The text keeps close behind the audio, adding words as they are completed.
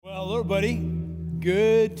everybody.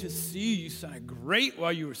 Good to see you. You sounded great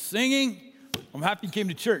while you were singing. I'm happy you came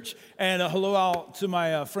to church. And hello out to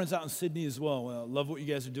my friends out in Sydney as well. Love what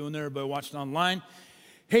you guys are doing there, everybody watching online.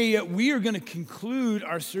 Hey, we are going to conclude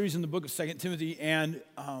our series in the book of 2 Timothy, and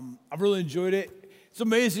I've really enjoyed it. It's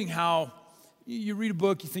amazing how you read a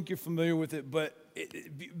book, you think you're familiar with it, but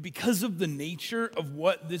because of the nature of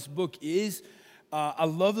what this book is, I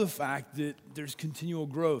love the fact that there's continual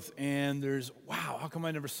growth and there's, wow, how come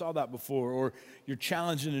I never saw that before? Or you're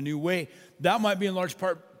challenged in a new way. That might be in large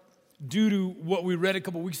part due to what we read a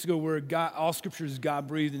couple weeks ago where God, all scripture is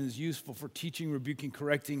God-breathed and is useful for teaching, rebuking,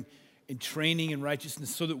 correcting, and training in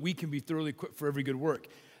righteousness so that we can be thoroughly equipped for every good work.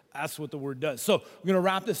 That's what the word does. So we're going to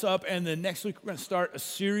wrap this up, and then next week we're going to start a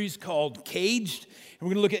series called Caged. And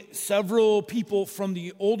we're going to look at several people from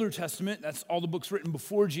the Older Testament, that's all the books written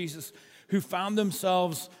before Jesus, who found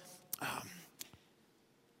themselves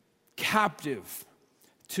captive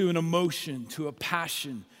to an emotion, to a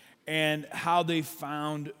passion, and how they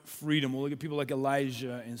found freedom. We'll look at people like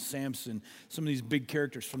Elijah and Samson, some of these big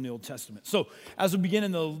characters from the Old Testament. So as we begin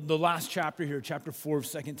in the last chapter here, chapter 4 of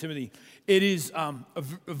 2 Timothy, it is a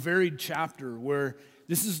varied chapter where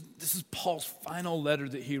this is Paul's final letter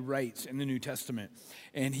that he writes in the New Testament.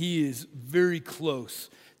 And he is very close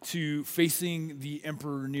to facing the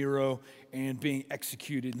Emperor Nero and being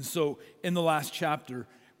executed. And so in the last chapter,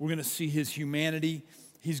 we're going to see his humanity.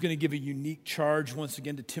 He's going to give a unique charge once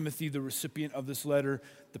again to Timothy, the recipient of this letter,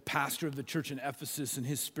 the pastor of the church in Ephesus and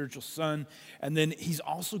his spiritual son. And then he's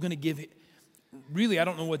also going to give, really, I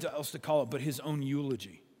don't know what else to call it, but his own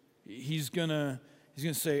eulogy. He's going to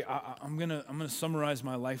say, I'm going to summarize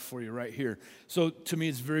my life for you right here. So to me,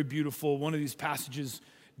 it's very beautiful. One of these passages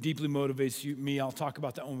deeply motivates me. I'll talk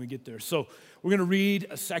about that when we get there. So we're going to read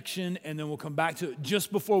a section, and then we'll come back to it.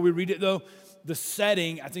 Just before we read it, though, the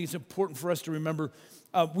setting, I think it's important for us to remember,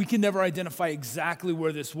 we can never identify exactly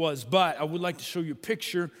where this was, but I would like to show you a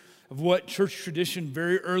picture of what church tradition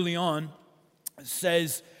very early on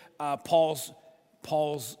says Paul's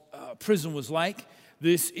prison was like.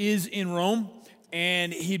 This is in Rome,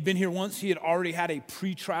 and he'd been here once. He had already had a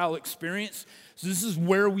pre-trial experience. So this is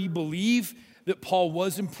where we believe that Paul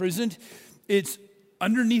was imprisoned. It's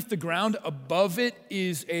underneath the ground. Above it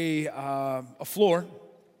is a floor,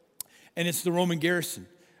 and it's the Roman garrison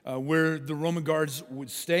where the Roman guards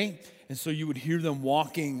would stay. And so you would hear them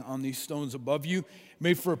walking on these stones above you.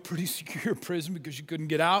 Made for a pretty secure prison because you couldn't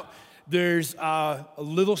get out. There's a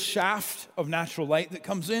little shaft of natural light that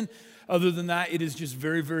comes in. Other than that, it is just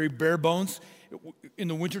very, very bare bones. In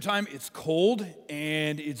the wintertime, it's cold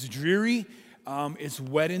and it's dreary. It's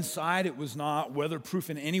wet inside. It was not weatherproof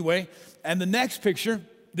in any way. And the next picture,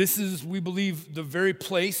 this is, we believe, the very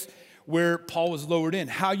place where Paul was lowered in.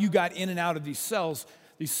 How you got in and out of these cells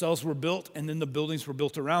were built, and then the buildings were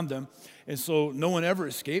built around them. And so no one ever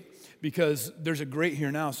escaped because there's a grate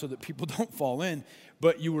here now so that people don't fall in,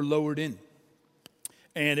 but you were lowered in.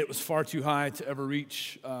 And it was far too high to ever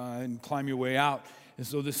reach and climb your way out. And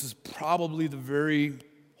so this is probably the very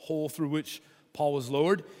hole through which Paul was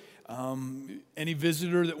lowered. Any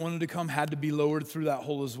visitor that wanted to come had to be lowered through that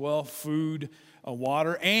hole as well. Food,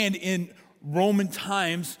 water. And in Roman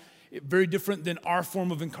times, very different than our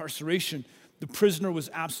form of incarceration, the prisoner was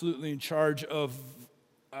absolutely in charge of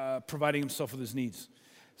providing himself with his needs.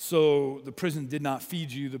 So the prison did not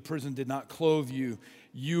feed you. The prison did not clothe you.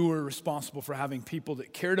 You were responsible for having people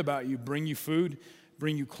that cared about you bring you food,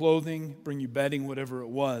 bring you clothing, bring you bedding, whatever it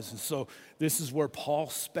was. And so this is where Paul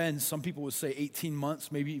spends, some people would say 18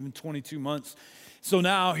 months, maybe even 22 months. So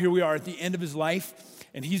now here we are at the end of his life,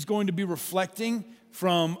 and he's going to be reflecting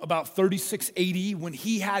from about 36 AD when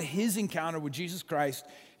he had his encounter with Jesus Christ.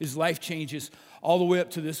 His life changes all the way up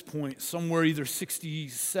to this point, somewhere either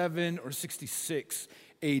 67 or 66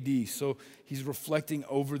 AD. So he's reflecting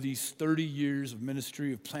over these 30 years of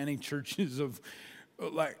ministry, of planting churches, of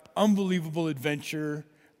like unbelievable adventure,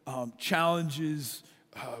 challenges,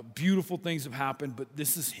 beautiful things have happened, but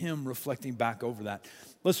this is him reflecting back over that.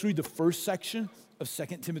 Let's read the first section of 2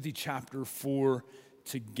 Timothy chapter 4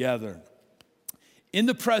 together. In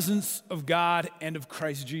the presence of God and of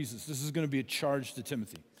Christ Jesus, this is going to be a charge to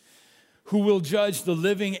Timothy, who will judge the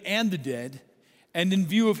living and the dead, and in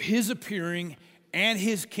view of his appearing and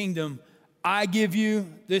his kingdom, I give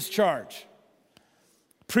you this charge.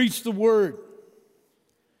 Preach the word.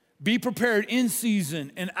 Be prepared in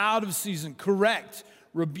season and out of season. Correct,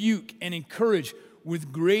 rebuke, and encourage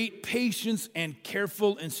with great patience and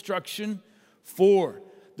careful instruction. For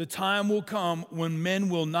the time will come when men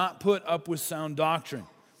will not put up with sound doctrine.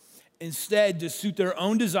 Instead, to suit their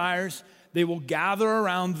own desires, they will gather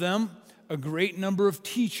around them a great number of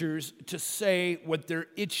teachers to say what their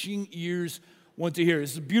itching ears want to hear.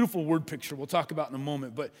 It's a beautiful word picture we'll talk about in a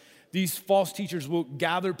moment, but these false teachers will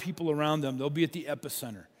gather people around them. They'll be at the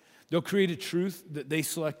epicenter. They'll create a truth that they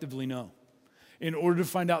selectively know. In order to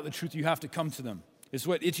find out the truth, you have to come to them. It's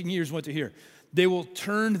what itching ears want to hear. They will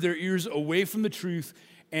turn their ears away from the truth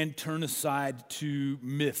and turn aside to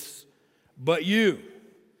myths. But you,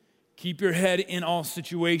 keep your head in all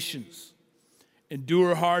situations.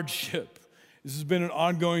 Endure hardship. This has been an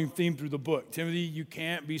ongoing theme through the book. Timothy, you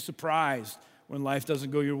can't be surprised when life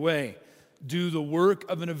doesn't go your way. Do the work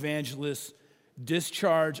of an evangelist.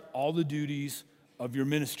 Discharge all the duties of your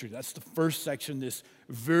ministry. That's the first section, this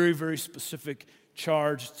very, very specific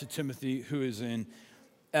charge to Timothy, who is in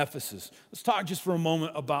Ephesus. Let's talk just for a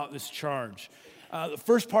moment about this charge. The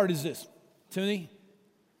first part is this. Timothy,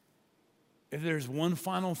 if there's one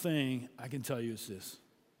final thing I can tell you, it's this.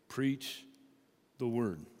 Preach the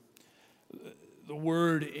word. The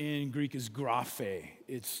word in Greek is graphe.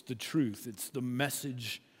 It's the truth. It's the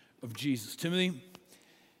message of Jesus. Timothy,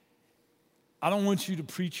 I don't want you to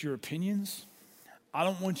preach your opinions. I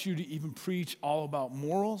don't want you to even preach all about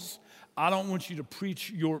morals. I don't want you to preach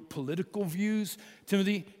your political views.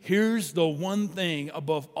 Timothy, here's the one thing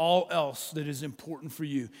above all else that is important for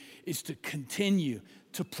you, is to continue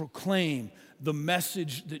to proclaim the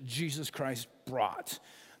message that Jesus Christ brought.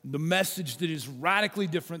 The message that is radically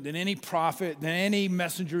different than any prophet, than any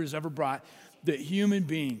messenger has ever brought, that human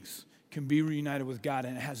beings can be reunited with God,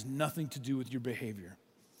 and it has nothing to do with your behavior.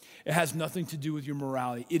 It has nothing to do with your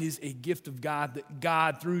morality. It is a gift of God that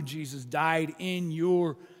God, through Jesus, died in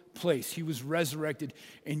your place. He was resurrected,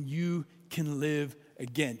 and you can live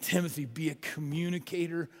again. Timothy, be a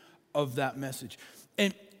communicator of that message.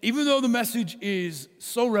 And even though the message is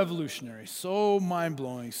so revolutionary, so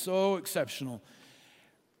mind-blowing, so exceptional,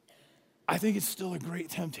 I think it's still a great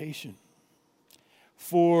temptation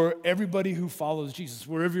for everybody who follows Jesus.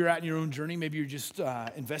 Wherever you're at in your own journey, maybe you're just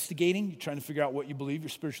investigating, you're trying to figure out what you believe, you're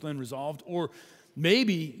spiritually unresolved, or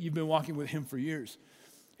maybe you've been walking with him for years.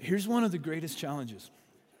 Here's one of the greatest challenges,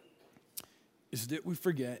 is that we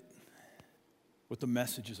forget what the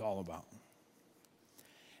message is all about.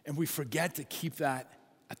 And we forget to keep that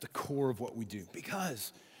at the core of what we do,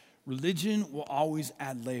 because religion will always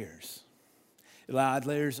add layers. It'll add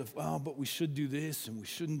layers of, well, but we should do this and we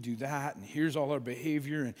shouldn't do that, and here's all our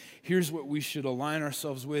behavior, and here's what we should align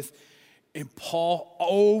ourselves with. And Paul,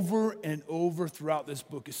 over and over throughout this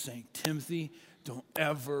book, is saying, Timothy, don't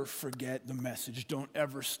ever forget the message. Don't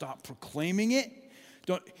ever stop proclaiming it.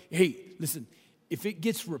 Hey, listen, if it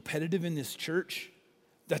gets repetitive in this church,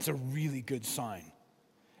 that's a really good sign.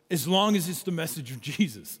 As long as it's the message of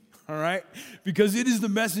Jesus. All right? Because it is the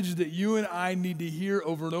message that you and I need to hear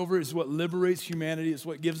over and over. It's what liberates humanity. It's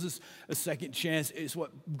what gives us a second chance. It's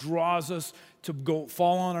what draws us to go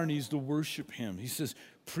fall on our knees to worship him. He says,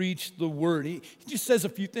 preach the word. He just says a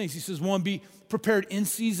few things. He says, one, be prepared in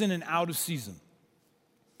season and out of season.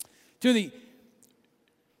 Timothy,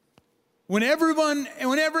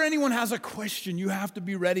 whenever anyone has a question, you have to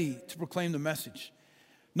be ready to proclaim the message.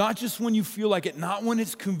 Not just when you feel like it, not when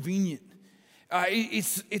it's convenient.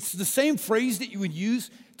 It's the same phrase that you would use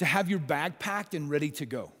to have your bag packed and ready to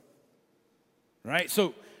go, right?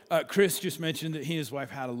 So Chris just mentioned that he and his wife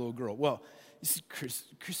had a little girl. Well, this is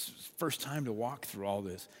Chris's first time to walk through all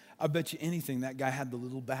this. I bet you anything that guy had the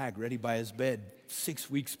little bag ready by his bed 6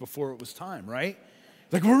 weeks before it was time, right?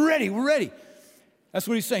 Like, we're ready. That's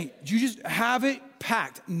what he's saying. You just have it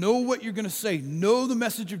packed. Know what you're going to say. Know the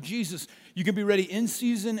message of Jesus. You can be ready in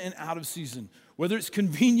season and out of season. Whether it's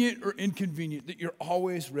convenient or inconvenient, that you're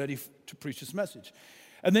always ready to preach this message.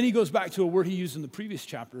 And then he goes back to a word he used in the previous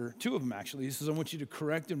chapter, two of them actually. He says, I want you to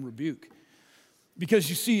correct and rebuke. Because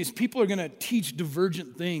you see, as people are going to teach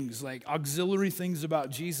divergent things, like auxiliary things about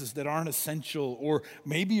Jesus that aren't essential or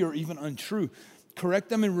maybe are even untrue, correct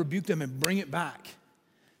them and rebuke them and bring it back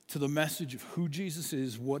to the message of who Jesus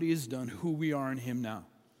is, what he has done, who we are in him now.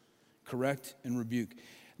 Correct and rebuke.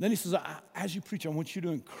 And then he says, as you preach, I want you to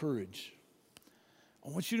encourage. I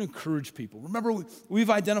want you to encourage people. Remember, we've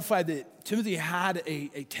identified that Timothy had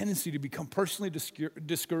a tendency to become personally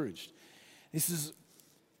discouraged. He says,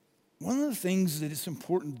 one of the things that it's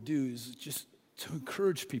important to do is just to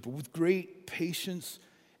encourage people with great patience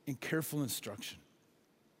and careful instruction.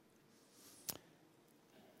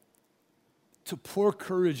 To pour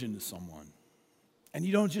courage into someone. And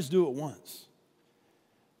you don't just do it once.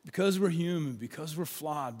 Because we're human, because we're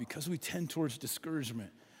flawed, because we tend towards discouragement,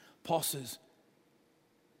 Paul says,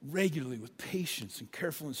 regularly, with patience and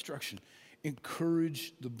careful instruction,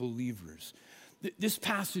 encourage the believers. This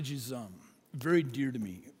passage is very dear to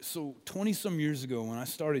me. So 20-some years ago when I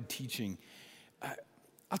started teaching,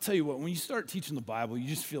 I'll tell you what, when you start teaching the Bible, you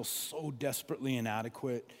just feel so desperately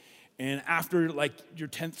inadequate. And after like your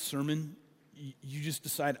 10th sermon, you just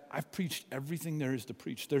decide, I've preached everything there is to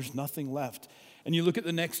preach. There's nothing left. And you look at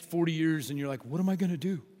the next 40 years and you're like, what am I going to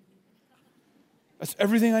do? That's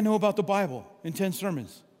everything I know about the Bible in 10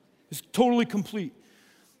 sermons. It's totally complete.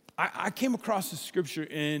 I came across this scripture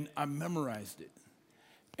and I memorized it.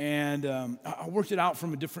 And I worked it out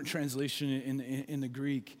from a different translation in the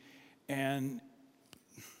Greek. And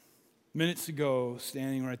minutes ago,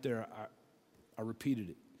 standing right there, I repeated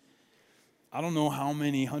it. I don't know how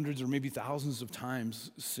many hundreds or maybe thousands of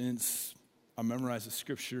times since I memorized the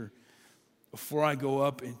scripture. Before I go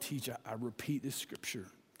up and teach, I repeat this scripture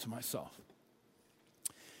to myself.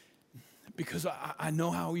 Because I know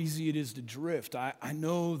how easy it is to drift. I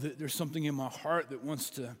know that there's something in my heart that wants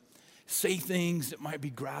to say things that might be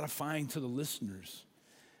gratifying to the listeners.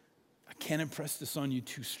 I can't impress this on you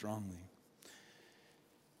too strongly.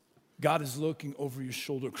 God is looking over your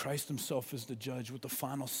shoulder. Christ himself is the judge with the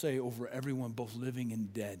final say over everyone, both living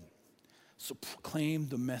and dead. So proclaim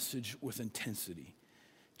the message with intensity.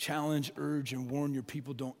 Challenge, urge, and warn your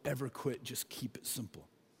people. Don't ever quit. Just keep it simple.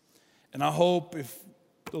 And I hope if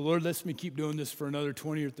the Lord lets me keep doing this for another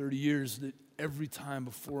 20 or 30 years, that every time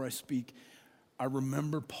before I speak, I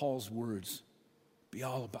remember Paul's words. Be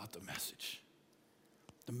all about the message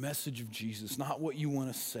of Jesus, not what you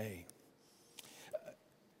want to say.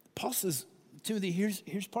 Paul says, Timothy,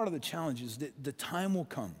 here's part of the challenge is that the time will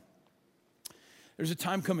come. There's a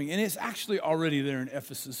time coming, and it's actually already there in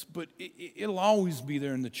Ephesus, but it'll always be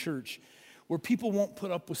there in the church, where people won't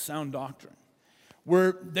put up with sound doctrine,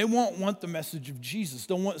 where they won't want the message of Jesus.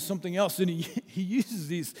 They'll want something else. And he uses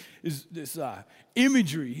this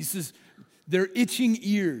imagery. He says, they're itching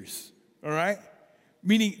ears, all right?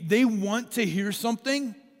 Meaning they want to hear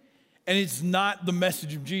something, and it's not the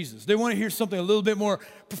message of Jesus. They want to hear something a little bit more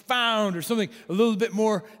profound or something a little bit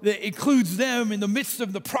more that includes them in the midst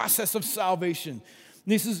of the process of salvation.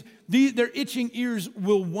 And he says, their itching ears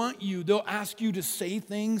will want you. They'll ask you to say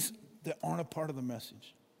things that aren't a part of the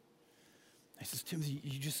message. He says, Timothy,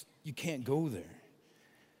 you can't go there.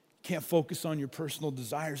 You can't focus on your personal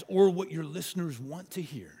desires or what your listeners want to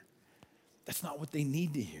hear. That's not what they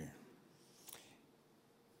need to hear.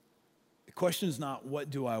 The question is not, what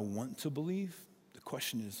do I want to believe? The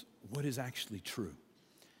question is, what is actually true?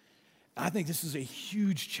 I think this is a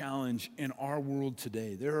huge challenge in our world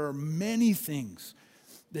today. There are many things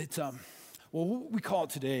that, what we call it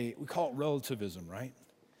today, we call it relativism, right?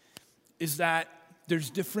 Is that there's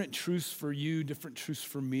different truths for you, different truths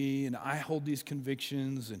for me, and I hold these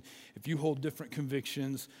convictions, and if you hold different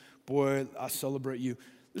convictions, boy, I celebrate you.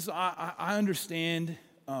 Listen, I understand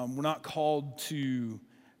we're not called to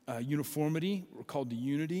uniformity, we're called to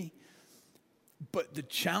unity, but the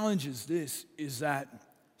challenge is this, is that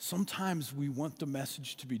sometimes we want the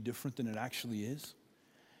message to be different than it actually is.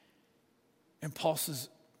 And Paul says,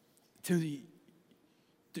 Timothy,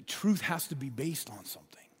 the truth has to be based on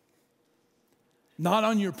something. Not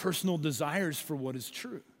on your personal desires for what is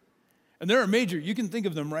true. And there are major, you can think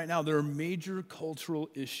of them right now, there are major cultural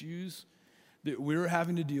issues that we're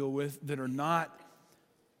having to deal with that are not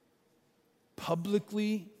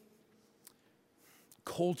publicly,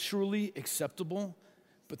 culturally acceptable,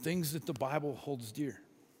 but things that the Bible holds dear.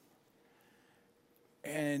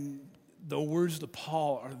 And the words to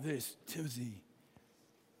Paul are this, Timothy,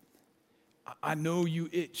 I know you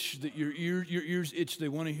itch, that your ears itch, they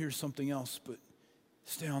want to hear something else, but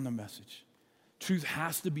stay on the message. Truth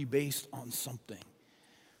has to be based on something.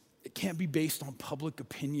 It can't be based on public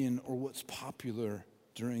opinion or what's popular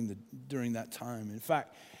during that time. In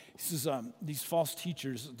fact, this is these false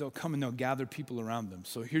teachers, they'll come and they'll gather people around them.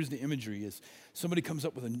 So here's the imagery is somebody comes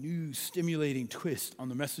up with a new stimulating twist on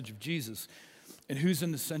the message of Jesus. And who's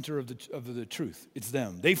in the center of the truth? It's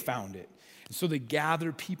them. They found it. And so they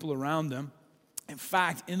gather people around them. In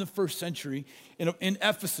fact, in the first century, in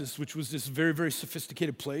Ephesus, which was this very, very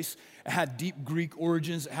sophisticated place, it had deep Greek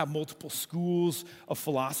origins, it had multiple schools of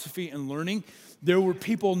philosophy and learning. There were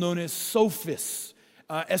people known as sophists,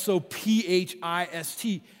 S-O-P-H-I-S-T-S,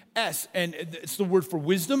 and it's the word for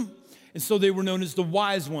wisdom. And so they were known as the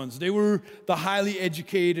wise ones. They were the highly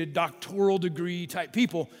educated, doctoral degree type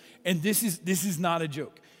people. And this is not a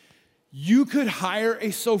joke. You could hire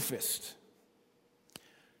a sophist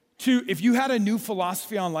to, if you had a new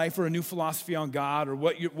philosophy on life or a new philosophy on God or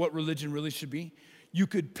what religion really should be, you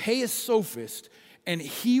could pay a sophist and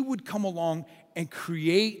he would come along and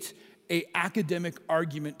create an academic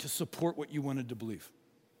argument to support what you wanted to believe.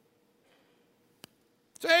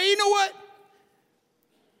 Say, hey, you know what?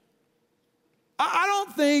 I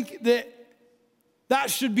don't think that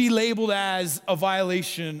should be labeled as a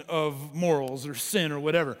violation of morals or sin or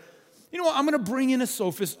whatever. You know what? I'm going to bring in a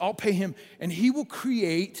sophist. I'll pay him, and he will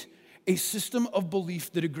create a system of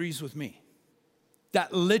belief that agrees with me.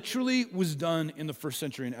 That literally was done in the first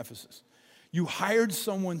century in Ephesus. You hired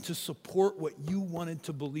someone to support what you wanted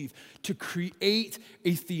to believe, to create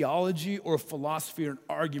a theology or a philosophy or an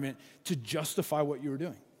argument to justify what you were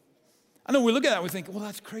doing. I know we look at that and we think, well,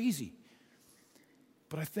 that's crazy.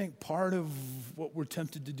 But I think part of what we're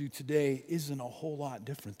tempted to do today isn't a whole lot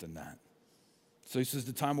different than that. So he says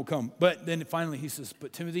the time will come. But then finally he says,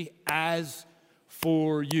 but Timothy, as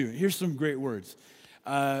for you. Here's some great words.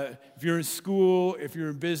 If you're in school, if you're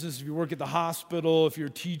in business, if you work at the hospital, if you're a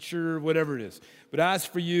teacher, whatever it is. But as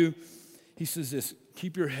for you, he says this,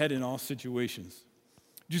 keep your head in all situations.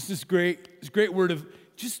 Just this great word of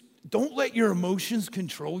just don't let your emotions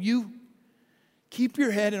control you. Keep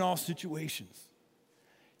your head in all situations.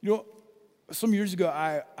 You know, some years ago,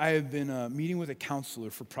 I have been meeting with a counselor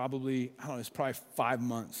for probably 5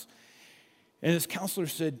 months. And this counselor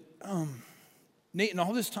said, Nate, in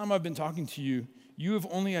all this time I've been talking to you, you have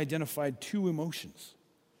only identified 2 emotions.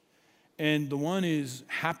 And the one is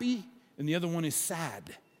happy, and the other one is sad.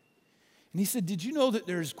 And he said, did you know that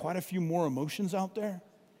there's quite a few more emotions out there?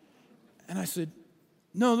 And I said,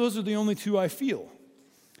 no, those are the only 2 I feel.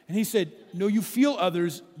 And he said, no, you feel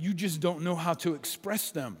others, you just don't know how to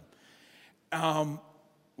express them. I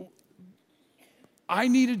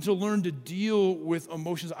needed to learn to deal with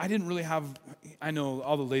emotions. I didn't really have, I know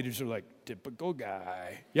all the ladies are like, typical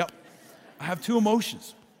guy. Yep, I have 2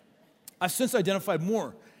 emotions. I've since identified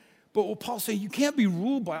more. But what Paul's saying, you can't be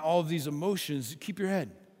ruled by all of these emotions. Keep your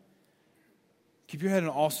head. Keep your head in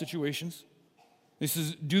all situations. This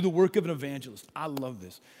is do the work of an evangelist. I love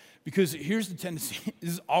this. Because here's the tendency.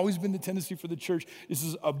 This has always been the tendency for the church. This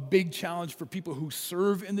is a big challenge for people who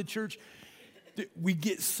serve in the church. We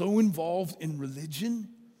get so involved in religion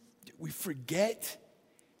that we forget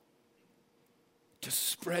to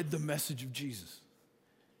spread the message of Jesus.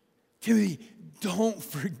 Timothy, don't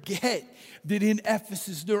forget that in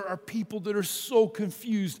Ephesus there are people that are so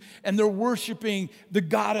confused and they're worshiping the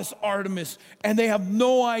goddess Artemis and they have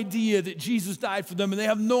no idea that Jesus died for them and they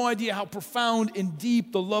have no idea how profound and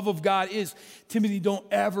deep the love of God is. Timothy, don't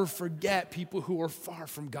ever forget people who are far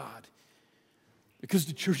from God. Because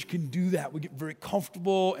the church can do that. We get very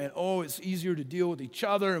comfortable and it's easier to deal with each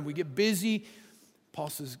other and we get busy. Paul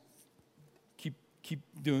says, keep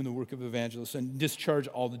doing the work of evangelists and discharge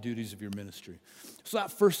all the duties of your ministry. So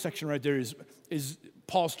that first section right there is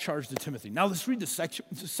Paul's charge to Timothy. Now let's read the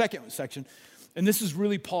second section. And this is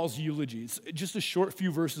really Paul's eulogy. It's just a short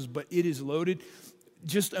few verses, but it is loaded.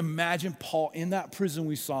 Just imagine Paul in that prison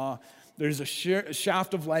we saw. There's a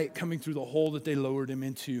shaft of light coming through the hole that they lowered him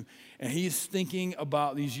into. And he's thinking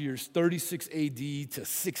about these years, 36 AD to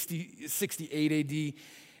 68 AD.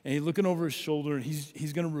 And he's looking over his shoulder and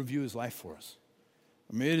he's going to review his life for us.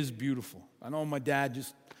 I mean, it is beautiful. I know my dad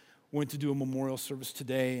just went to do a memorial service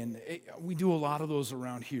today, and we do a lot of those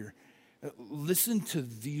around here. Listen to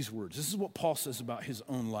these words. This is what Paul says about his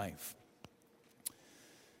own life.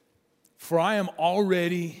 For I am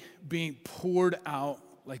already being poured out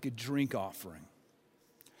like a drink offering,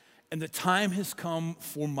 and the time has come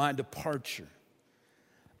for my departure.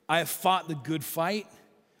 I have fought the good fight.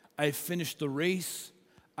 I have finished the race.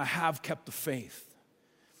 I have kept the faith.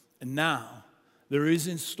 And now, there is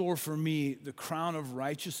in store for me the crown of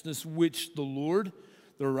righteousness, which the Lord,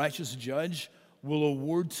 the righteous judge, will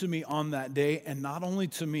award to me on that day, and not only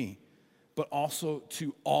to me, but also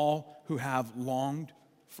to all who have longed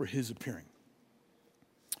for his appearing.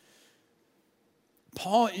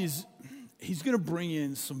 Paul he's going to bring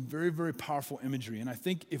in some very, very powerful imagery, and I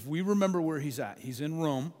think if we remember where he's at, he's in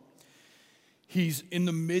Rome. He's in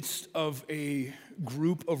the midst of a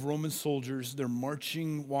group of Roman soldiers. They're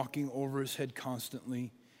marching, walking over his head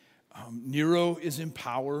constantly. Nero is in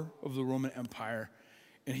power of the Roman Empire.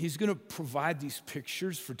 And he's going to provide these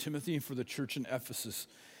pictures for Timothy and for the church in Ephesus.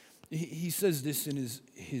 He says this in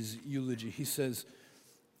his eulogy. He says,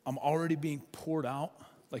 I'm already being poured out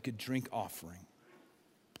like a drink offering.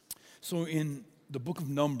 So in the book of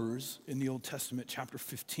Numbers, in the Old Testament, chapter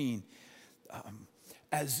 15,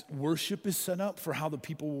 as worship is set up for how the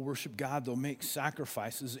people will worship God, they'll make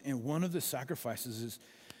sacrifices. And one of the sacrifices is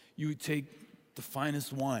you would take the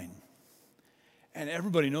finest wine. And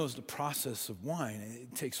everybody knows the process of wine.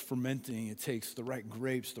 It takes fermenting. It takes the right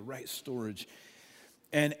grapes, the right storage.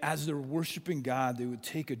 And as they're worshiping God, they would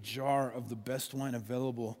take a jar of the best wine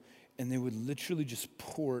available and they would literally just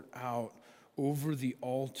pour it out over the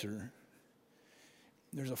altar.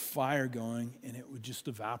 There's a fire going and it would just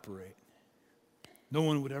evaporate. No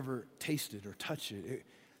one would ever taste it or touch it.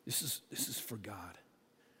 This is for God,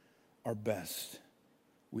 our best.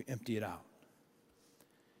 We empty it out.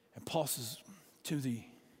 And Paul says, Timothy,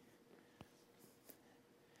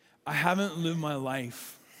 I haven't lived my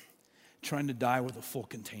life trying to die with a full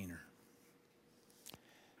container.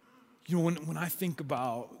 You know, when I think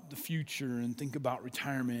about the future and think about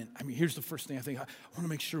retirement, I mean, here's the first thing I think. I want to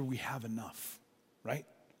make sure we have enough, right?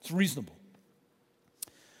 It's reasonable.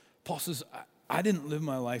 Paul says, I didn't live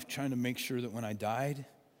my life trying to make sure that when I died,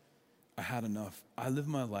 I had enough. I lived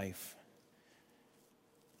my life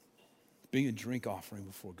being a drink offering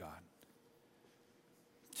before God.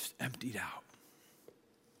 Just emptied out.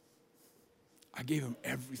 I gave him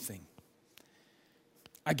everything.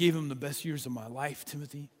 I gave him the best years of my life,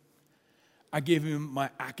 Timothy. I gave him my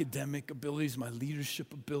academic abilities, my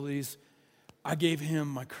leadership abilities. I gave him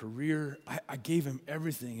my career. I gave him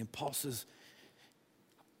everything. And Paul says,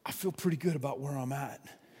 I feel pretty good about where I'm at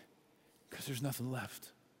because there's nothing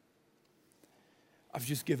left. I've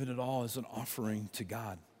just given it all as an offering to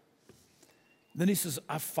God. Then he says,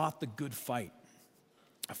 I fought the good fight.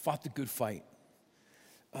 I fought the good fight.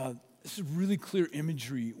 This is really clear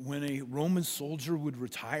imagery. When a Roman soldier would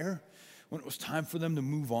retire, when it was time for them to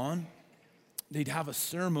move on, they'd have a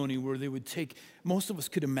ceremony where they would take, most of us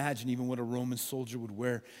could imagine even what a Roman soldier would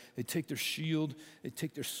wear. They'd take their shield, they'd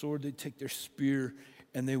take their sword, they'd take their spear,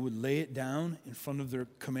 and they would lay it down in front of their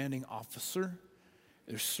commanding officer.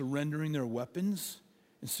 They're surrendering their weapons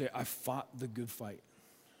and say, I fought the good fight.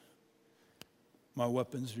 My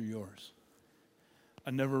weapons are yours.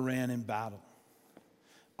 I never ran in battle.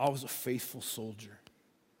 I was a faithful soldier,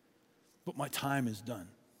 but my time is done.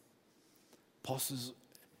 Paul says,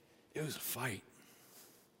 it was a fight,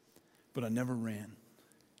 but I never ran.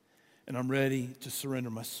 And I'm ready to surrender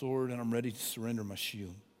my sword, and I'm ready to surrender my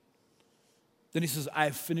shield. Then he says, I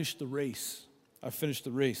have finished the race. I've finished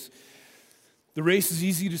the race. The race is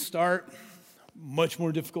easy to start, much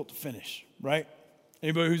more difficult to finish, right?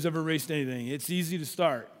 Anybody who's ever raced anything, it's easy to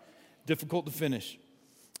start, difficult to finish.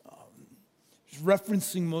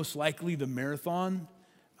 Referencing most likely the marathon.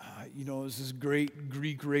 It was this great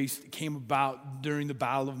Greek race that came about during the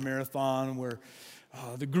Battle of Marathon where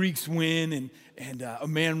the Greeks win and a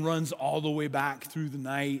man runs all the way back through the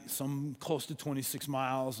night, some close to 26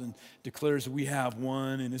 miles, and declares we have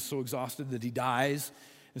won, and is so exhausted that he dies.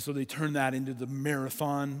 And so they turn that into the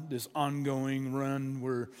marathon, this ongoing run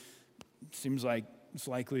where it seems like it's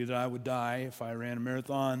likely that I would die if I ran a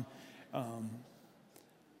marathon.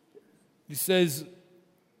 He says,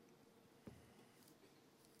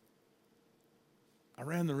 I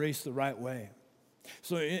ran the race the right way.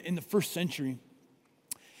 So in the first century,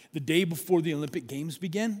 the day before the Olympic Games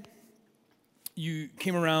began, you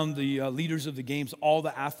came around the leaders of the games, all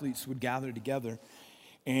the athletes would gather together,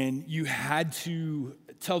 and you had to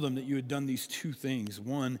tell them that you had done these two things.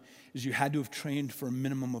 One is you had to have trained for a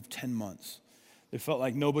minimum of 10 months. They felt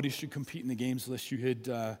like nobody should compete in the games unless you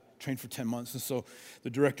had trained for 10 months. And so the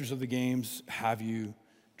directors of the games have you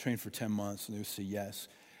train for 10 months, and they would say yes.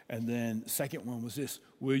 And then the second one was this: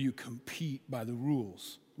 will you compete by the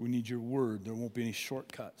rules? We need your word. There won't be any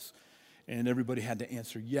shortcuts. And everybody had to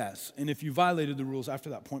answer yes. And if you violated the rules after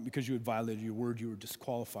that point because you had violated your word, you were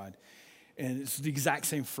disqualified. And it's the exact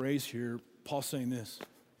same phrase here. Paul's saying this: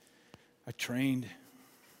 I trained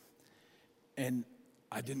and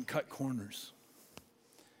I didn't cut corners.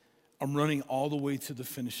 I'm running all the way to the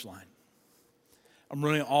finish line. I'm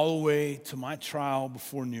running all the way to my trial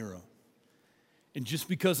before Nero. And just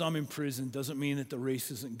because I'm in prison doesn't mean that the race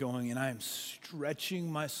isn't going, and I am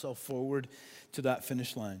stretching myself forward to that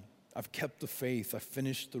finish line. I've kept the faith. I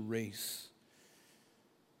finished the race.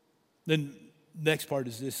 Then the next part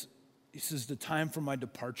is this. He says, the time for my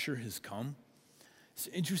departure has come. It's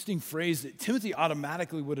an interesting phrase that Timothy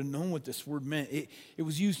automatically would have known what this word meant. It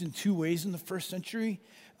was used in two ways in the first century.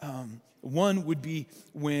 One would be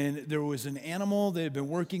when there was an animal that had been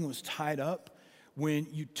working and was tied up. When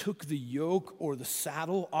you took the yoke or the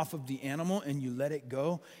saddle off of the animal and you let it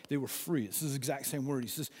go, they were free. This is the exact same word. He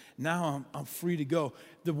says, now I'm free to go.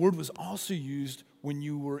 The word was also used when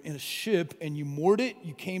you were in a ship and you moored it,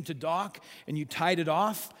 you came to dock and you tied it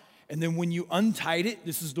off. And then when you untied it,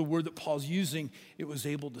 this is the word that Paul's using, it was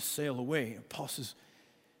able to sail away. And Paul says,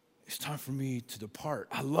 it's time for me to depart.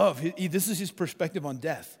 I love, this is his perspective on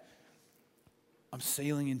death. I'm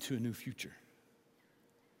sailing into a new future.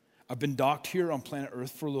 I've been docked here on planet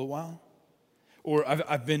Earth for a little while. Or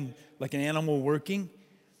I've been like an animal working,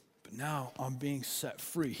 but now I'm being set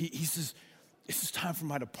free. He says, this is time for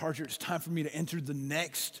my departure. It's time for me to enter the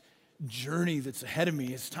next journey that's ahead of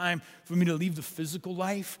me. It's time for me to leave the physical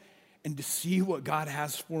life and to see what God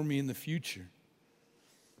has for me in the future.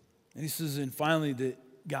 And he says, and finally, that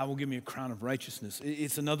God will give me a crown of righteousness.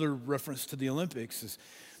 It's another reference to the Olympics. Is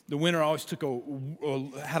the winner always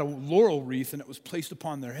had a laurel wreath, and it was placed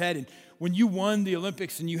upon their head. And when you won the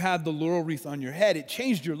Olympics and you had the laurel wreath on your head, it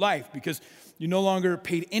changed your life because you no longer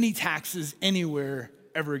paid any taxes anywhere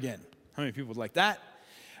ever again. How many people would like that?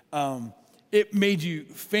 It made you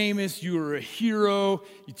famous. You were a hero.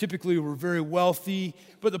 You typically were very wealthy.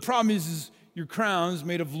 But the problem is your crowns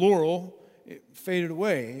made of laurel, it faded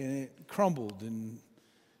away and it crumbled and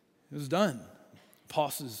it was done. Paul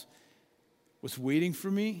says, what's waiting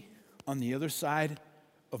for me on the other side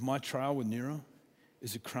of my trial with Nero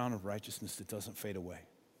is a crown of righteousness that doesn't fade away.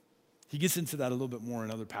 He gets into that a little bit more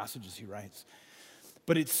in other passages he writes.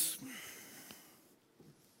 But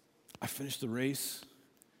I finished the race,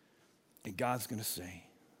 and God's going to say,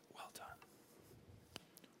 well done.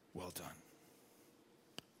 Well done.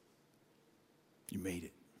 You made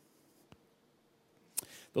it.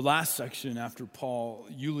 The last section, after Paul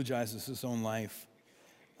eulogizes his own life,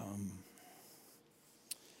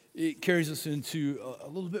 it carries us into a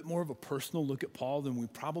little bit more of a personal look at Paul than we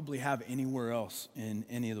probably have anywhere else in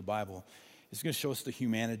any of the Bible. It's going to show us the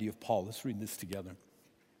humanity of Paul. Let's read this together.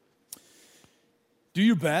 Do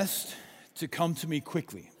your best to come to me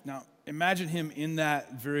quickly. Now, imagine him in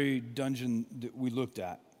that very dungeon that we looked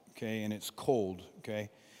at, okay, and it's cold, okay?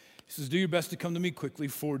 He says, do your best to come to me quickly,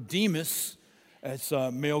 for Demas, it's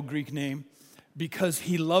a male Greek name, because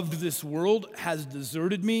he loved this world, has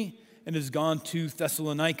deserted me and has gone to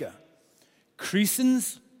Thessalonica.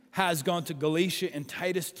 Crescens has gone to Galatia and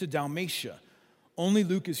Titus to Dalmatia. Only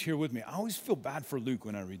Luke is here with me. I always feel bad for Luke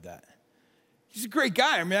when I read that. He's a great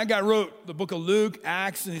guy. I mean, that guy wrote the book of Luke,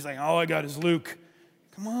 Acts, and he's like, all I got is Luke.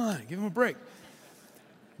 Come on, give him a break.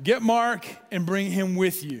 Get Mark and bring him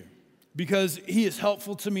with you because he is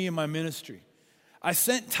helpful to me in my ministry. I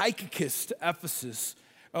sent Tychicus to Ephesus.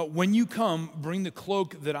 When you come, bring the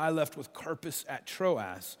cloak that I left with Carpus at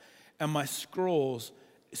Troas and my scrolls,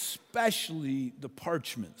 especially the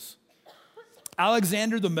parchments.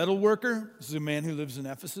 Alexander the metalworker, this is a man who lives in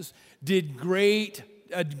Ephesus, did a great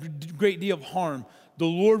deal of harm. The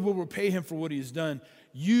Lord will repay him for what he has done.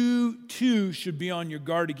 You too should be on your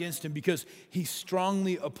guard against him because he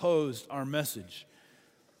strongly opposed our message.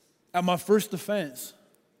 At my first offense,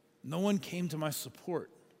 no one came to my support,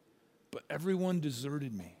 but everyone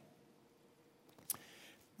deserted me.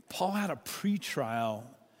 Paul had a pretrial.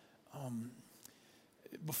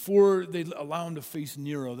 Before they allow him to face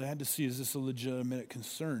Nero, they had to see, is this a legitimate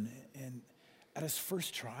concern? And at his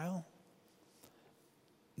first trial,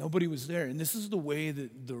 nobody was there. And this is the way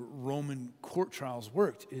that the Roman court trials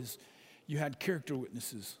worked, is you had character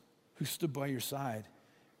witnesses who stood by your side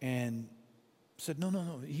and said,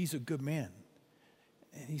 no, he's a good man.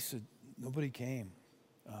 And he said, nobody came.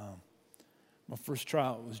 My first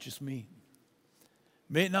trial was just me.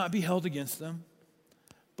 May it not be held against them,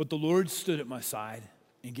 but the Lord stood at my side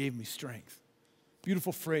and gave me strength.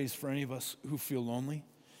 Beautiful phrase for any of us who feel lonely,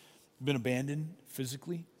 been abandoned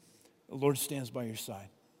physically. The Lord stands by your side.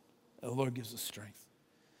 The Lord gives us strength.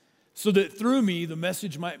 So that through me, the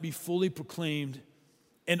message might be fully proclaimed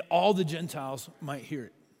and all the Gentiles might hear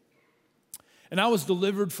it. And I was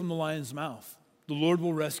delivered from the lion's mouth. The Lord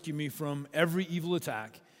will rescue me from every evil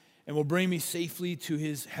attack and will bring me safely to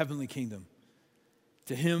his heavenly kingdom.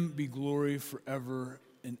 To him be glory forever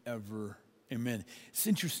and ever. Amen. It's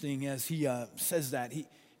interesting as he says that.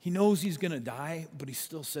 He knows he's going to die, but he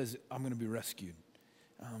still says, I'm going to be rescued.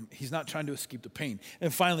 He's not trying to escape the pain.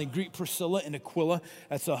 And finally, greet Priscilla and Aquila.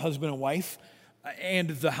 That's a husband and wife. And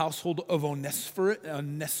the household of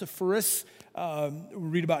Onesiphorus. We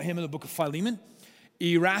read about him in the book of Philemon.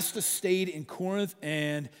 Erastus stayed in Corinth,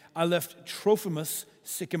 and I left Trophimus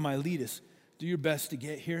sick in Miletus. Do your best to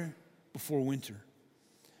get here before winter.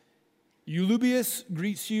 Eusebius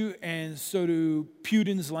greets you, and so do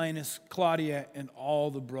Pudens, Linus, Claudia, and all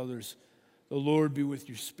the brothers. The Lord be with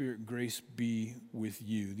your spirit. Grace be with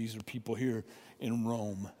you. These are people here in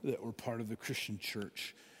Rome that were part of the Christian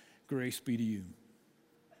church. Grace be to you.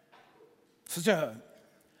 Such a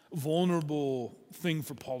vulnerable thing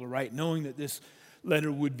for Paul to write, knowing that this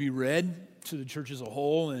letter would be read to the church as a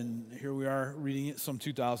whole, and here we are reading it some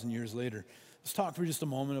 2,000 years later. Let's talk for just a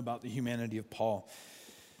moment about the humanity of Paul.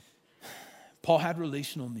 Paul had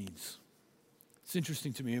relational needs. It's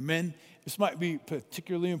interesting to me. And men, this might be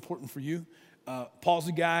particularly important for you. Paul's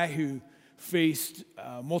a guy who faced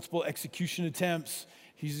multiple execution attempts.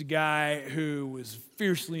 He's a guy who was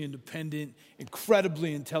fiercely independent,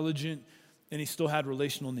 incredibly intelligent, and he still had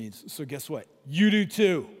relational needs. So guess what? You do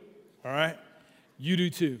too, all right? You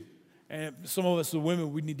do too. And some of us, the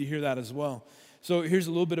women, we need to hear that as well. So here's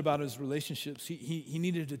a little bit about his relationships. He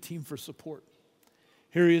needed a team for support.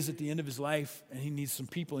 Here he is at the end of his life, and he needs some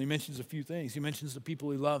people. He mentions a few things. He mentions the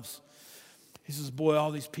people he loves. He says, boy,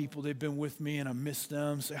 all these people, they've been with me, and I miss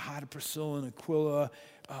them. Say hi to Priscilla and Aquila.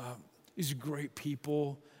 These are great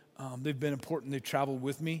people. They've been important. They've traveled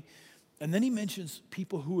with me. And then he mentions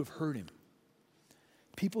people who have hurt him.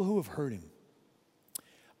 People who have hurt him.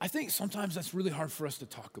 I think sometimes that's really hard for us to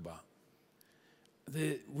talk about.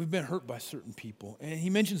 That we've been hurt by certain people. And he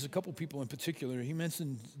mentions a couple people in particular. He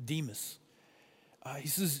mentions Demas. He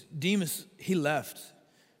says, Demas, he left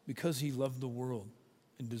because he loved the world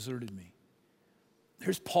and deserted me.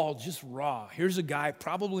 Here's Paul, just raw. Here's a guy,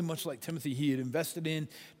 probably much like Timothy, he had invested in,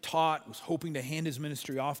 taught, was hoping to hand his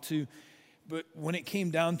ministry off to. But when it came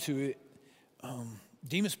down to it,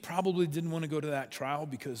 Demas probably didn't want to go to that trial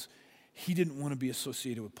because he didn't want to be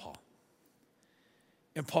associated with Paul.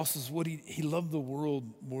 And Paul says, he loved the world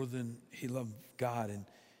more than he loved God, and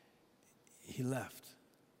he left.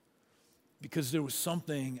 Because there was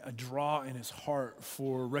something, a draw in his heart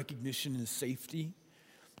for recognition and safety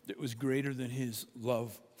that was greater than his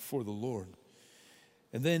love for the Lord.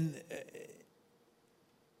 And then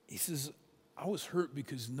he says, I was hurt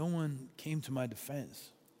because no one came to my defense.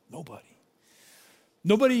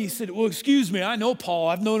 Nobody said, well, excuse me, I know Paul.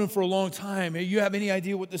 I've known him for a long time. Hey, you have any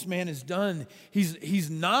idea what this man has done? He's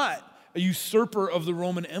not a usurper of the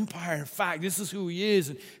Roman Empire. In fact, this is who he is.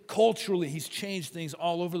 And culturally, he's changed things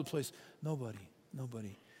all over the place. Nobody. But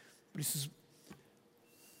he says,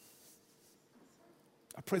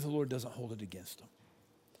 I pray the Lord doesn't hold it against him.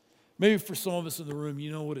 Maybe for some of us in the room,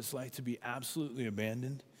 you know what it's like to be absolutely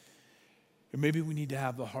abandoned. Or maybe we need to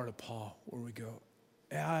have the heart of Paul where we go,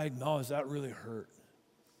 yeah, I acknowledge that really hurt.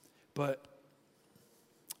 But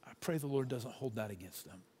I pray the Lord doesn't hold that against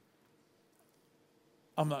them.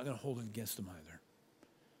 I'm not going to hold it against them either.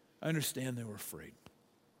 I understand they were afraid.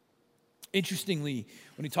 Interestingly,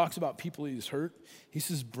 when he talks about people he's hurt, he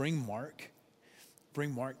says, bring Mark.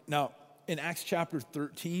 Bring Mark. Now, in Acts chapter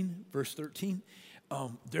 13, verse 13,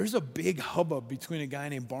 there's a big hubbub between a guy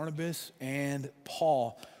named Barnabas and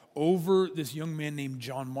Paul over this young man named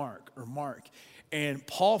John Mark. And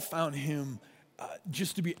Paul found him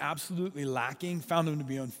just to be absolutely lacking, found him to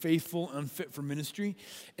be unfaithful, unfit for ministry.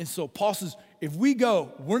 And so Paul says, if we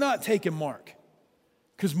go, we're not taking Mark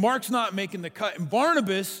because Mark's not making the cut. And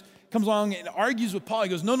Barnabas comes along and argues with Paul. He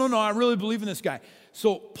goes, no, I really believe in this guy.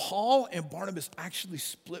 So Paul and Barnabas actually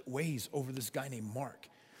split ways over this guy named Mark.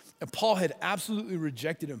 And Paul had absolutely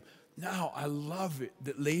rejected him. Now, I love it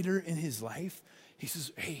that later in his life, he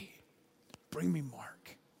says, hey, bring me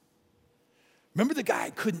Mark. Remember the guy I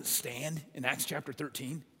couldn't stand in Acts chapter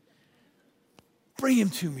 13? Bring him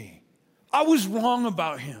to me. I was wrong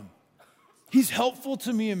about him. He's helpful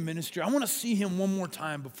to me in ministry. I want to see him one more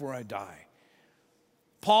time before I die.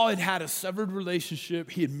 Paul had had a severed relationship.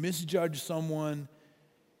 He had misjudged someone.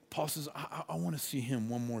 Paul says, I want to see him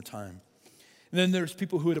one more time. And then there's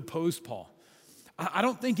people who had opposed Paul. I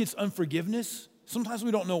don't think it's unforgiveness. Sometimes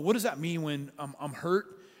we don't know. What does that mean when I'm hurt?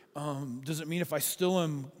 Does it mean if I still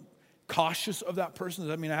am cautious of that person, does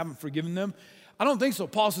that mean I haven't forgiven them? I don't think so.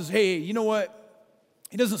 Paul says, hey, you know what?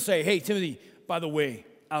 He doesn't say, hey, Timothy, by the way,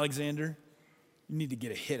 Alexander, you need to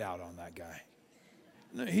get a hit out on that guy.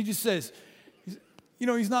 No, he just says,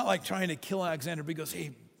 he's not like trying to kill Alexander, but he goes,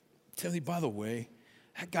 hey, Timothy, by the way,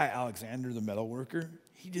 that guy Alexander, the metal worker,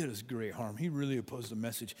 he did us great harm. He really opposed the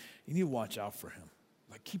message. You need to watch out for him.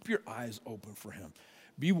 Like, keep your eyes open for him.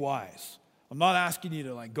 Be wise. I'm not asking you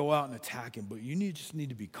to go out and attack him, but you just need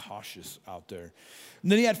to be cautious out there.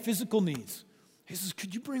 And then he had physical needs. He says,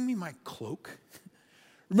 could you bring me my cloak?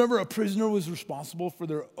 Remember, a prisoner was responsible for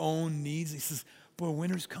their own needs. He says, boy,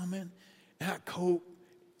 winter's coming. That coat,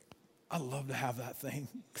 I love to have that thing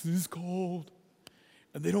because it's cold.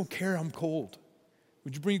 And they don't care I'm cold.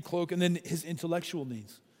 Would you bring a cloak? And then his intellectual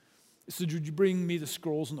needs. He said, would you bring me the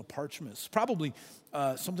scrolls and the parchments? Probably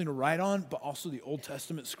something to write on, but also the Old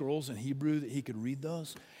Testament scrolls in Hebrew that he could read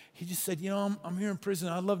those. He just said, I'm here in prison.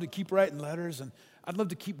 I'd love to keep writing letters, and I'd love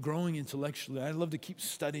to keep growing intellectually. I'd love to keep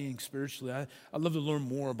studying spiritually. I'd love to learn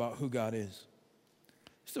more about who God is.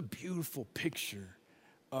 It's a beautiful picture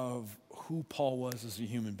of who Paul was as a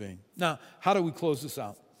human being. Now, how do we close this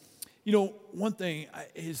out? One thing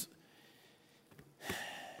is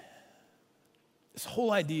this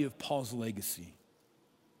whole idea of Paul's legacy.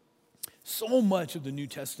 So much of the New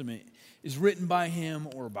Testament is written by him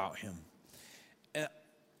or about him.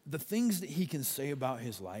 The things that he can say about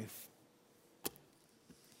his life,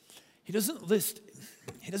 he doesn't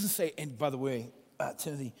say, and by the way,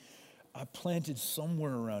 Timothy, I planted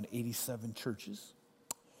somewhere around 87 churches,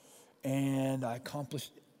 and I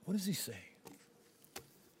accomplished, what does he say?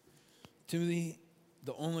 Timothy,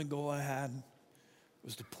 the only goal I had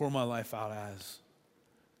was to pour my life out as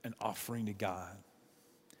an offering to God.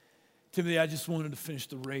 Timothy, I just wanted to finish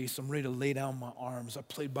the race. I'm ready to lay down my arms. I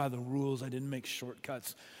played by the rules. I didn't make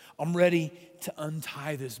shortcuts. I'm ready to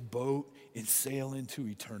untie this boat and sail into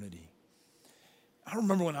eternity. I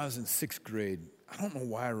remember when I was in 6th grade, I don't know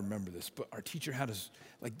why I remember this, but our teacher had us,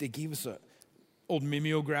 they gave us a old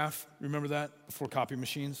mimeograph. Remember that? Before copy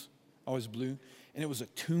machines, always blue. And it was a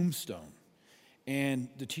tombstone. And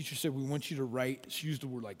the teacher said, we want you to write, she used the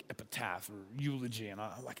word like epitaph or eulogy. And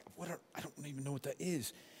I'm like, I don't even know what that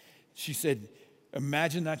is. She said,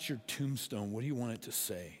 imagine that's your tombstone. What do you want it to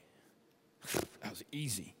say? That was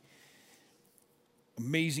easy.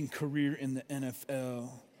 Amazing career in the NFL.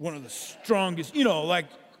 One of the strongest,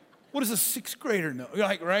 what does a 6th grader know?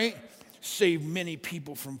 Right? Saved many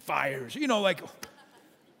people from fires.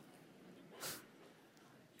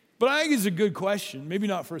 But I think it's a good question. Maybe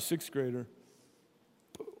not for a 6th grader.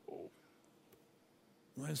 But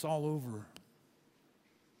when it's all over,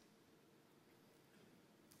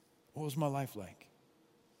 what was my life like?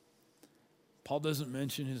 Paul doesn't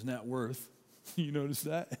mention his net worth. You notice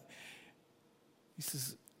that? He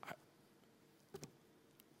says,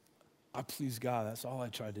 I please God. That's all I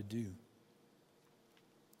tried to do.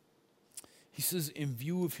 He says, in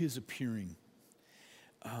view of his appearing.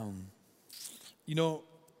 A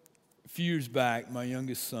few years back, my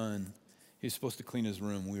youngest son, he was supposed to clean his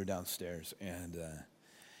room. We were downstairs, and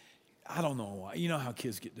I don't know why. You know how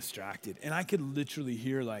kids get distracted. And I could literally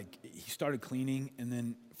hear, he started cleaning, and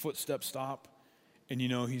then footsteps stop, and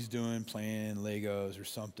he's playing Legos or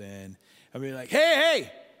something. I'd be like,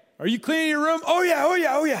 hey, are you cleaning your room? Oh,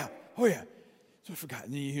 yeah. So I forgot.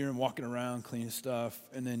 And then you hear him walking around cleaning stuff,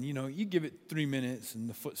 and then, you give it 3 minutes, and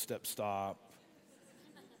the footsteps stop.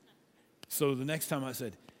 So the next time I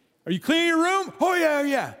said, are you cleaning your room? Oh,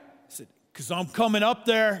 yeah. I said, because I'm coming up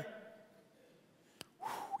there.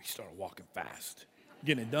 He started walking fast,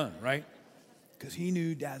 getting it done, right? Because he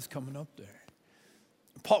knew Dad's coming up there.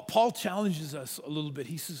 Paul challenges us a little bit.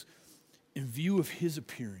 He says, in view of his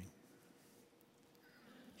appearing,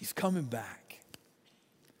 he's coming back.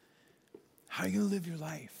 How are you going to live your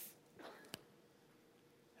life?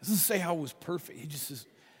 He doesn't say how it was perfect. He just says,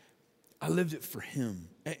 I lived it for him.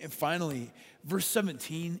 And finally, verse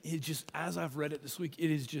 17, as I've read it this week,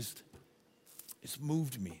 it's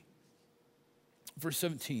moved me. Verse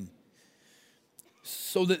 17,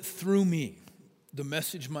 so that through me, the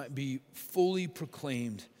message might be fully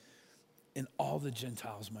proclaimed and all the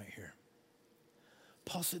Gentiles might hear.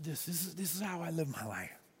 Paul said this is how I live my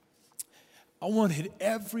life. I wanted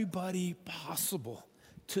everybody possible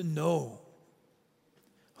to know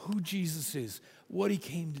who Jesus is, what he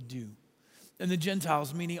came to do. And the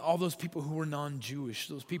Gentiles, meaning all those people who were non-Jewish,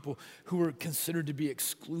 those people who were considered to be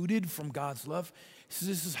excluded from God's love. He says,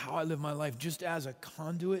 this is how I live my life, just as a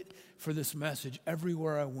conduit for this message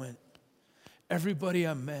everywhere I went. Everybody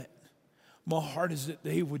I met, my heart is that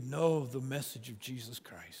they would know the message of Jesus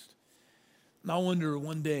Christ. And I wonder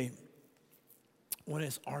one day, when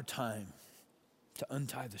it's our time to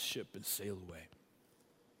untie the ship and sail away,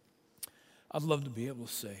 I'd love to be able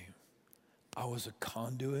to say, I was a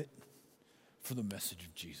conduit for the message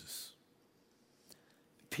of Jesus.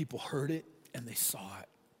 People heard it and they saw it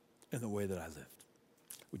in the way that I lived.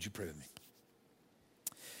 Would you pray with me?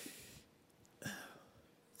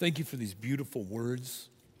 Thank you for these beautiful words.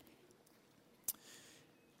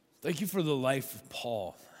 Thank you for the life of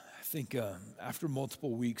Paul. I think after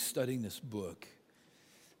multiple weeks studying this book,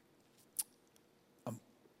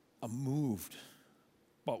 I'm moved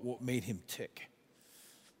by what made him tick.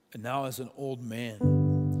 And now as an old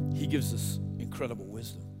man, he gives us incredible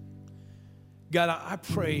wisdom. God, I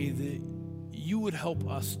pray that you would help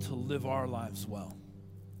us to live our lives well,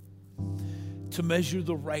 to measure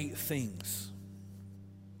the right things,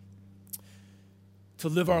 to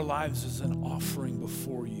live our lives as an offering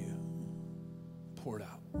before you, poured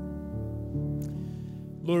out.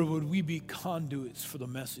 Lord, would we be conduits for the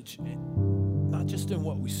message, not just in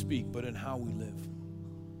what we speak, but in how we live.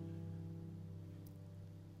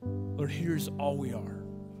 Lord, here's all we are,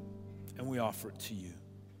 and we offer it to you.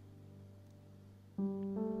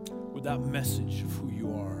 Would that message of who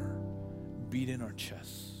you are beat in our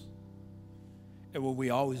chests? And will we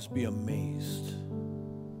always be amazed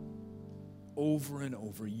over and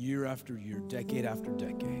over, year after year, decade after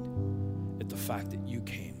decade, at the fact that you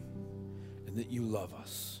came and that you love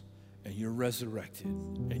us and you're resurrected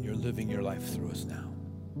and you're living your life through us now.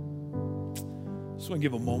 I just want to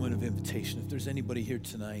give a moment of invitation. If there's anybody here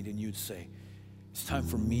tonight and you'd say, it's time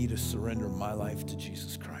for me to surrender my life to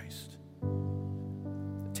Jesus Christ.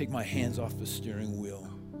 Take my hands off the steering wheel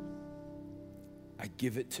I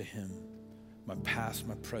give it to him, my past,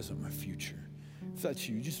 my present, my future. If that's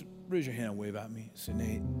you, just raise your hand and wave at me. Say,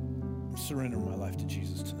 Nate, I'm surrendering my life to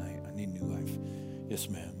Jesus tonight. I need new life. Yes,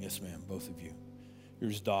 ma'am, both of you.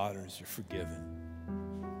 You're his daughters, you're forgiven.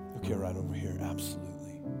 Okay, right over here,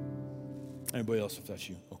 absolutely. Anybody else, if that's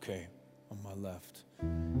you? Okay, on my left.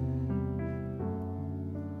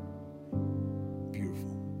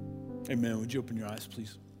 Beautiful. Amen. Would you open your eyes,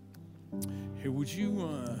 please? Hey, would you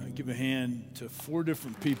give a hand to 4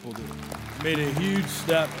 different people that made a huge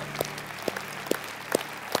step?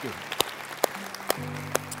 Good.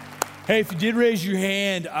 Hey, if you did raise your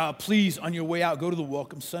hand, please, on your way out, go to the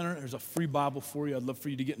Welcome Center. There's a free Bible for you. I'd love for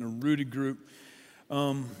you to get in a rooted group.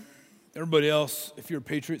 Everybody else, if you're a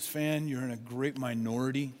Patriots fan, you're in a great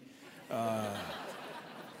minority.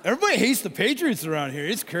 Everybody hates the Patriots around here.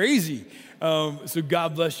 It's crazy. So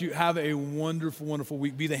God bless you. Have a wonderful, wonderful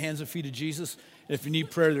week. Be the hands and feet of Jesus. And if you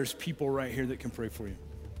need prayer, there's people right here that can pray for you.